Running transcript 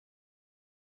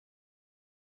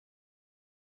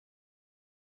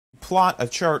plot a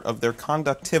chart of their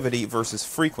conductivity versus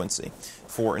frequency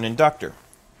for an inductor.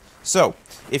 So,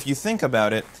 if you think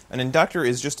about it, an inductor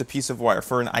is just a piece of wire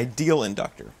for an ideal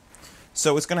inductor.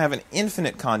 So it's going to have an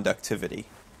infinite conductivity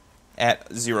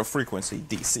at 0 frequency,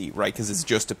 DC, right? Because it's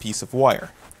just a piece of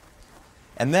wire.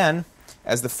 And then,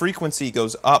 as the frequency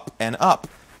goes up and up,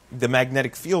 the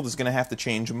magnetic field is going to have to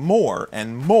change more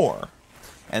and more.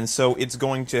 And so it's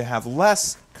going to have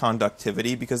less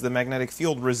conductivity because the magnetic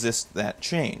field resists that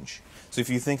change. So if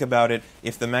you think about it,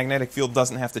 if the magnetic field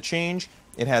doesn't have to change,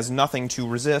 it has nothing to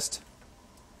resist,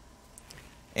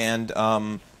 and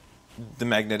the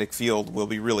magnetic field will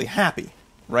be really happy,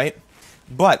 right?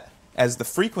 But as the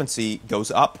frequency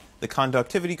goes up, the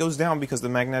conductivity goes down because the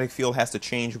magnetic field has to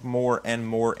change more and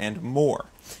more and more.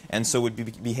 And so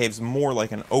it behaves more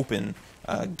like an open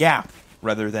gap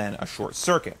rather than a short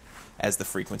circuit as the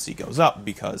frequency goes up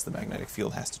because the magnetic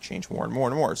field has to change more and more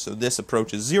and more. So this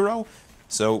approaches 0.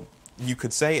 So you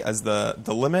could say as the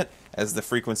limit, as the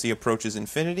frequency approaches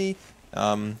infinity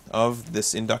of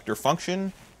this inductor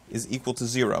function is equal to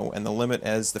 0, and the limit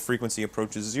as the frequency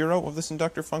approaches 0 of this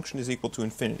inductor function is equal to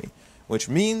infinity, which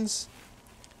means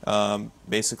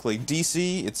basically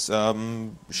DC, it's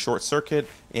short circuit,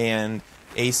 and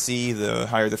AC, the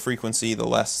higher the frequency, the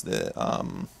less the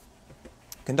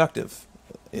conductive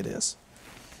it is.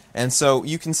 And so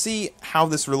you can see how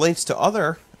this relates to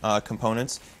other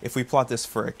components if we plot this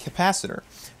for a capacitor.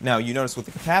 Now you notice with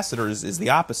the capacitor is the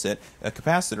opposite. A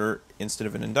capacitor, instead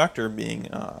of an inductor being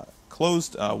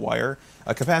closed wire,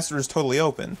 a capacitor is totally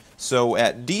open. So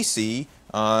at DC,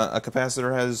 a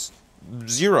capacitor has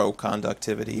 0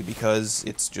 conductivity because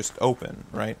it's just open,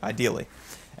 right, ideally.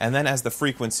 And then as the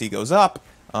frequency goes up,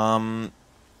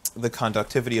 the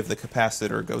conductivity of the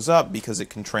capacitor goes up because it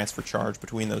can transfer charge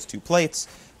between those two plates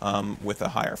with a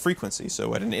higher frequency.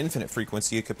 So at an infinite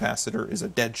frequency, a capacitor is a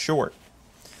dead short.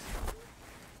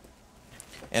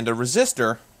 And a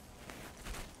resistor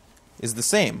is the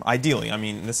same, ideally. I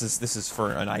mean, this is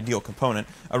for an ideal component.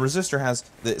 A resistor has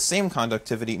the same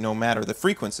conductivity no matter the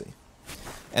frequency.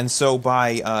 And so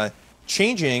by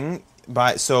changing,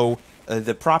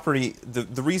 the property,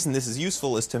 the reason this is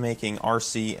useful is to making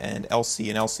RC and LC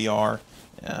and LCR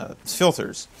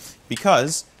filters,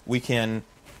 because we can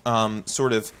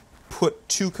sort of put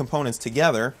two components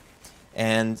together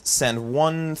and send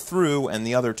one through and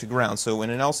the other to ground. So in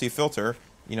an LC filter,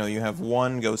 you know, you have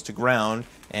one goes to ground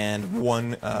and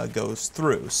one goes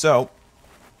through. So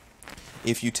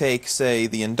if you take, say,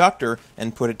 the inductor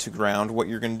and put it to ground, what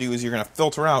you're going to do is you're going to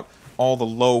filter out all the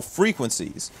low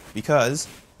frequencies, because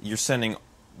you're sending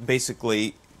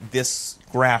basically this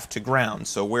graph to ground.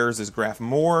 So where is this graph?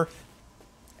 More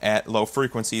at low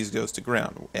frequencies goes to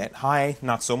ground. At high,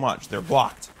 not so much. They're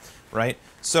blocked, right?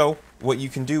 So what you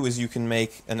can do is you can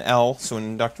make an L, so an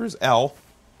inductor is L,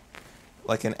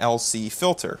 like an LC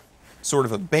filter, sort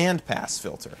of a bandpass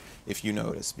filter, if you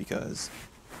notice, because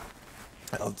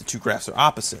the two graphs are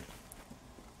opposite.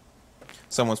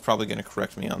 Someone's probably going to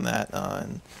correct me on that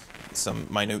in some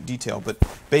minute detail, but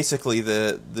basically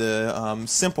the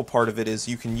simple part of it is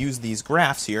you can use these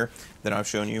graphs here that I've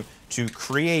shown you to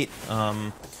create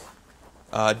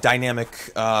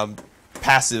dynamic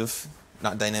passive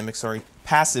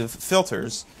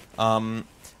filters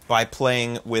by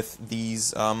playing with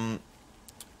these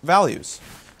values.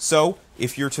 So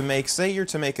if you're to make, say you're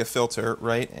to make a filter,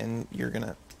 right, and you're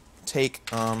gonna take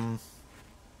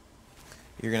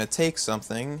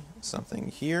something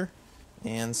here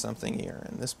and something here,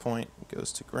 and this point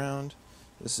goes to ground.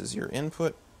 This is your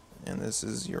input and this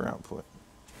is your output.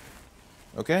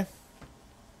 Okay?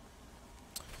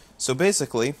 So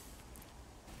basically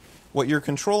what you're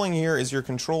controlling here is you're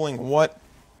controlling what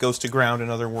goes to ground,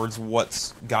 in other words,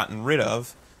 what's gotten rid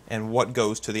of, and what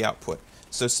goes to the output.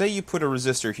 So say you put a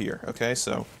resistor here, okay?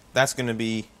 So that's going to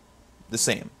be the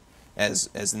same as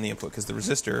in the input, because the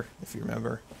resistor, if you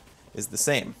remember, is the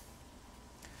same.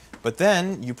 But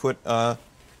then you put a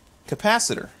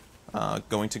capacitor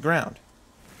going to ground.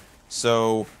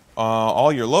 So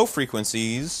all your low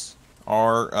frequencies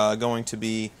are going to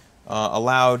be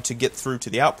allowed to get through to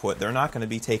the output. They're not going to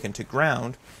be taken to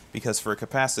ground, because for a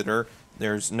capacitor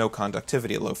there's no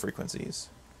conductivity at low frequencies.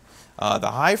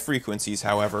 The high frequencies,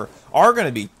 however, are going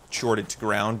to be shorted to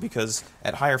ground, because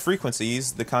at higher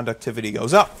frequencies the conductivity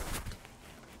goes up.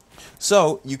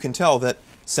 So you can tell that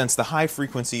since the high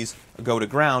frequencies go to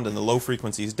ground and the low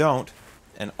frequencies don't,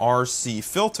 an RC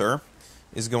filter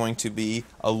is going to be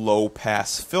a low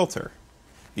pass filter,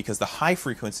 because the high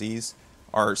frequencies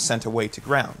are sent away to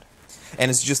ground.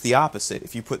 And it's just the opposite.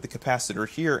 If you put the capacitor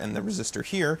here and the resistor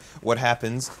here, what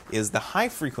happens is the high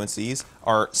frequencies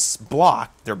are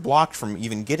blocked. They're blocked from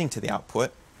even getting to the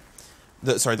output.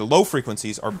 the low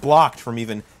frequencies are blocked from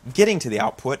even getting to the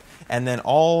output, and then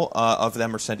all of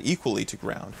them are sent equally to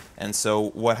ground. And so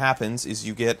what happens is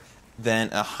you get then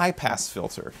a high-pass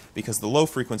filter, because the low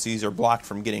frequencies are blocked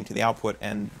from getting to the output,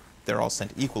 and they're all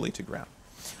sent equally to ground.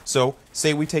 So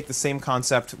say we take the same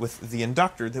concept with the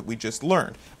inductor that we just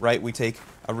learned, right? We take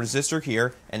a resistor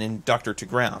here and an inductor to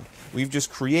ground. We've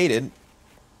just created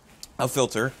a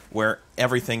filter where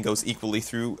everything goes equally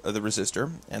through the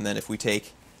resistor, and then if we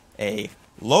take a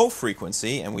low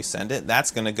frequency and we send it, that's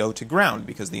going to go to ground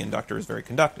because the inductor is very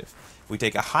conductive. If we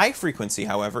take a high frequency,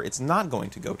 however, it's not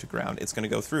going to go to ground. It's going to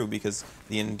go through because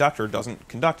the inductor doesn't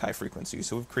conduct high frequencies,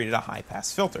 so we've created a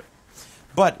high-pass filter.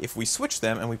 But if we switch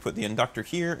them and we put the inductor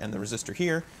here and the resistor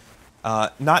here,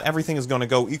 not everything is going to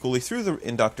go equally through the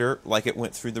inductor like it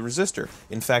went through the resistor.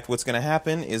 In fact, what's going to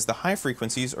happen is the high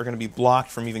frequencies are going to be blocked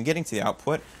from even getting to the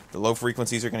output. The low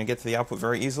frequencies are going to get to the output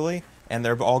very easily, and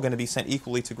they're all going to be sent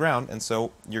equally to ground, and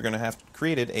so you're going to have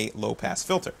created a low-pass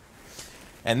filter.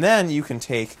 And then you can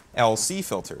take LC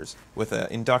filters with an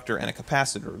inductor and a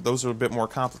capacitor. Those are a bit more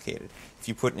complicated. If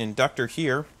you put an inductor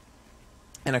here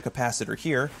and a capacitor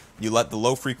here, you let the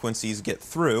low frequencies get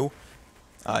through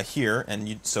here,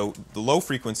 and so the low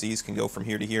frequencies can go from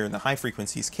here to here, and the high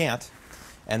frequencies can't.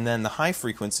 And then the high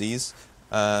frequencies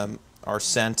are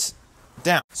sent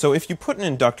down. So if you put an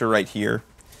inductor right here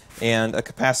and a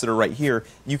capacitor right here,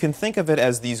 you can think of it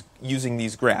as using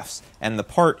these graphs. And the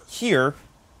part here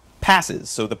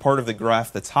passes, so the part of the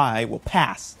graph that's high will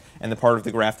pass, and the part of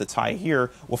the graph that's high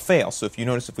here will fail. So if you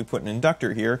notice, if we put an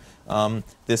inductor here,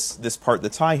 this part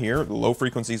that's high here, the low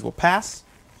frequencies will pass,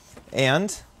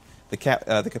 and the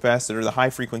capacitor, the high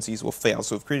frequencies will fail.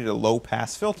 So we've created a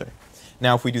low-pass filter.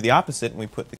 Now if we do the opposite, and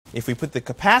if we put the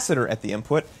capacitor at the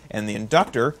input and the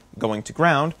inductor going to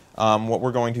ground, what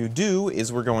we're going to do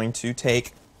is we're going to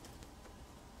take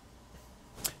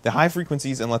the high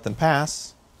frequencies and let them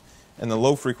pass, and the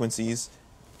low frequencies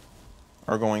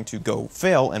are going to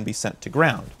fail and be sent to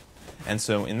ground. And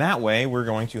so in that way, we're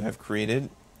going to have created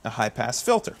a high-pass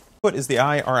filter. Input is the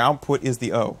I, our output is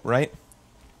the O, right?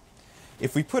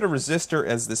 If we put a resistor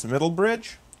as this middle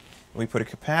bridge, we put a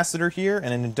capacitor here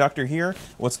and an inductor here,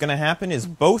 what's going to happen is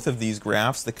both of these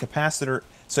graphs, the capacitor,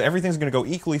 so everything's going to go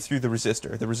equally through the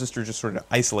resistor. The resistor just sort of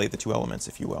isolate the two elements,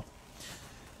 if you will.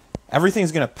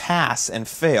 Everything's going to pass and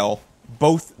fail.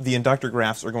 Both the inductor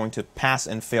graphs are going to pass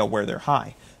and fail where they're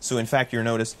high. So in fact, you'll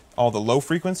notice all the low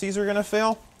frequencies are going to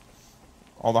fail,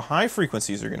 all the high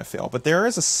frequencies are going to fail, but there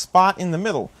is a spot in the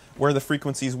middle where the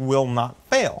frequencies will not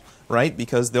fail, right?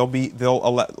 Because they'll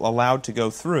allowed to go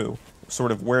through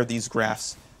sort of where these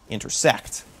graphs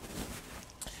intersect.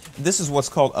 This is what's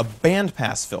called a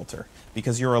bandpass filter,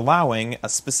 because you're allowing a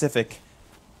specific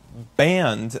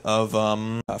band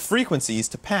of frequencies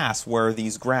to pass where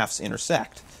these graphs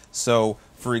intersect. So,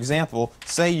 for example,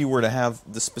 say you were to have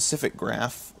the specific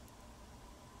graph,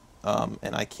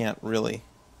 and I can't really,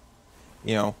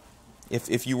 you know,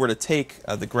 if you were to take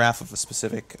the graph of a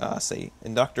specific, say,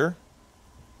 inductor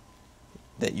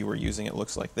that you were using, it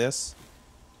looks like this,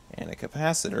 and a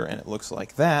capacitor, and it looks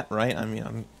like that, right? I mean,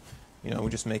 I'm, you know,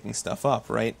 just making stuff up,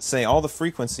 right? Say all the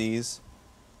frequencies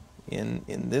in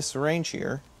this range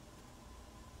here,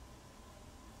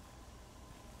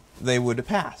 they would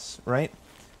pass, right?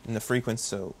 And the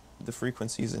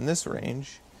frequencies in this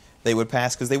range, they would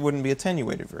pass because they wouldn't be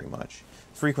attenuated very much.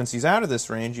 Frequencies out of this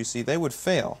range, you see, they would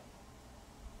fail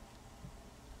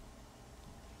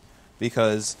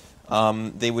because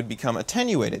they would become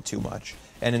attenuated too much.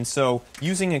 And so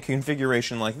using a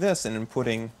configuration like this and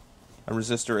putting a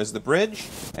resistor as the bridge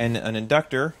and an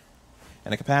inductor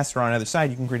and a capacitor on either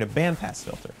side, you can create a bandpass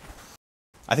filter.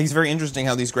 I think it's very interesting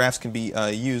how these graphs can be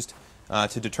used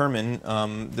to determine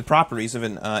the properties of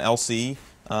an LC,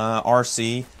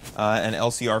 RC, and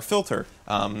LCR filter.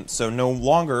 So no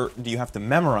longer do you have to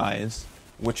memorize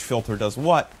which filter does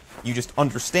what. You just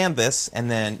understand this,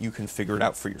 and then you can figure it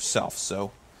out for yourself.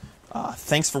 So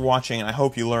thanks for watching, and I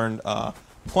hope you learned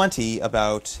plenty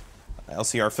about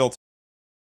LCR filters.